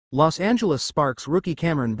Los Angeles Sparks rookie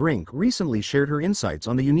Cameron Brink recently shared her insights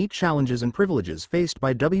on the unique challenges and privileges faced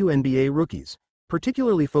by WNBA rookies,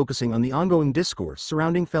 particularly focusing on the ongoing discourse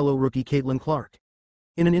surrounding fellow rookie Caitlin Clark.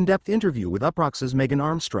 In an in-depth interview with Uproxx's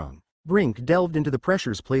Armstrong, Brink delved into the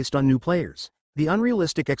pressures placed on new players, the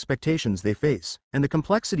unrealistic expectations they face, and the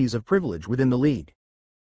complexities of privilege within the league.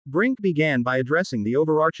 Brink began by addressing the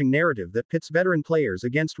overarching narrative that pits veteran players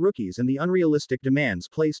against rookies and the unrealistic demands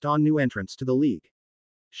placed on new entrants to the league.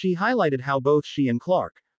 She highlighted how both she and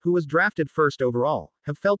Clark, who was drafted first overall,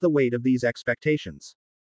 have felt the weight of these expectations.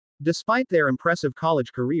 Despite their impressive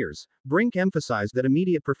college careers, Brink emphasized that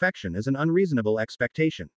immediate perfection is an unreasonable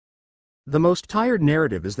expectation. The most tired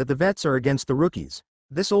narrative is that the vets are against the rookies,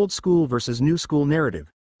 this old school versus new school narrative,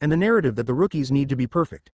 and the narrative that the rookies need to be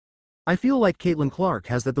perfect. I feel like Caitlin Clark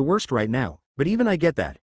has that the worst right now, but even I get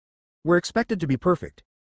that. We're expected to be perfect.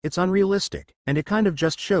 It's unrealistic, and it kind of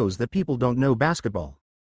just shows that people don't know basketball.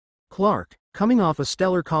 Clark, coming off a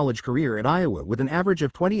stellar college career at Iowa with an average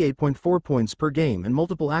of 28.4 points per game and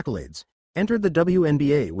multiple accolades, entered the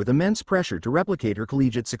WNBA with immense pressure to replicate her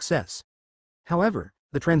collegiate success. However,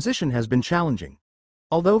 the transition has been challenging.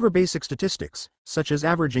 Although her basic statistics, such as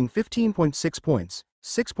averaging 15.6 points,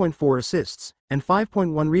 6.4 assists, and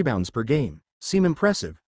 5.1 rebounds per game, seem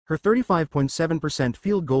impressive, her 35.7%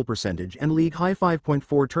 field goal percentage and league-high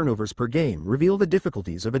 5.4 turnovers per game reveal the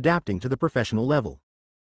difficulties of adapting to the professional level.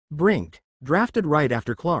 Brink, drafted right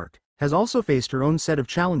after Clark, has also faced her own set of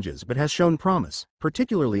challenges but has shown promise,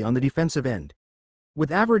 particularly on the defensive end.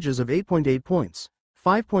 With averages of 8.8 points,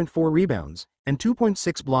 5.4 rebounds, and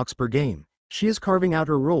 2.6 blocks per game, she is carving out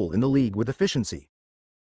her role in the league with efficiency.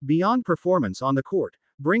 Beyond performance on the court,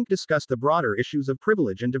 Brink discussed the broader issues of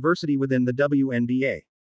privilege and diversity within the WNBA.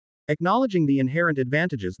 Acknowledging the inherent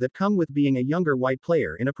advantages that come with being a younger white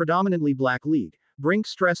player in a predominantly black league, Brink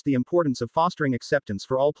stressed the importance of fostering acceptance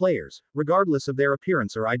for all players, regardless of their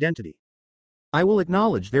appearance or identity. I will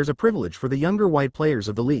acknowledge there's a privilege for the younger white players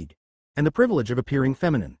of the league, and the privilege of appearing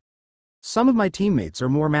feminine. Some of my teammates are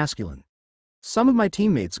more masculine. Some of my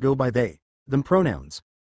teammates go by they, them pronouns.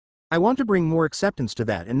 I want to bring more acceptance to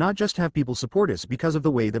that and not just have people support us because of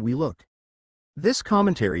the way that we look. This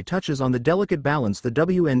commentary touches on the delicate balance the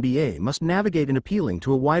WNBA must navigate in appealing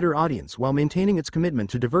to a wider audience while maintaining its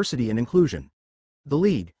commitment to diversity and inclusion. The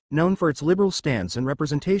league, known for its liberal stance and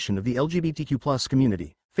representation of the LGBTQ+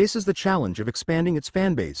 community, faces the challenge of expanding its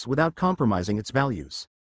fanbase without compromising its values.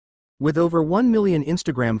 With over 1 million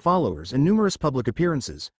Instagram followers and numerous public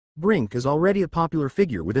appearances, Brink is already a popular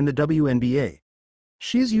figure within the WNBA.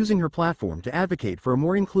 She is using her platform to advocate for a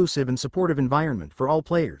more inclusive and supportive environment for all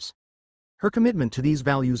players. Her commitment to these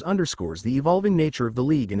values underscores the evolving nature of the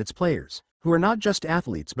league and its players, who are not just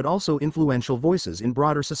athletes but also influential voices in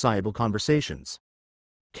broader societal conversations.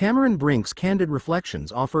 Cameron Brink's candid reflections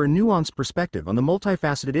offer a nuanced perspective on the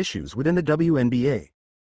multifaceted issues within the WNBA.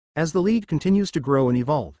 As the league continues to grow and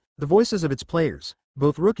evolve, the voices of its players,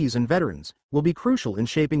 both rookies and veterans, will be crucial in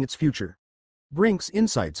shaping its future. Brink's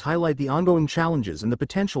insights highlight the ongoing challenges and the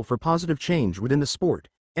potential for positive change within the sport,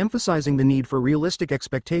 emphasizing the need for realistic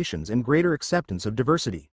expectations and greater acceptance of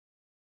diversity.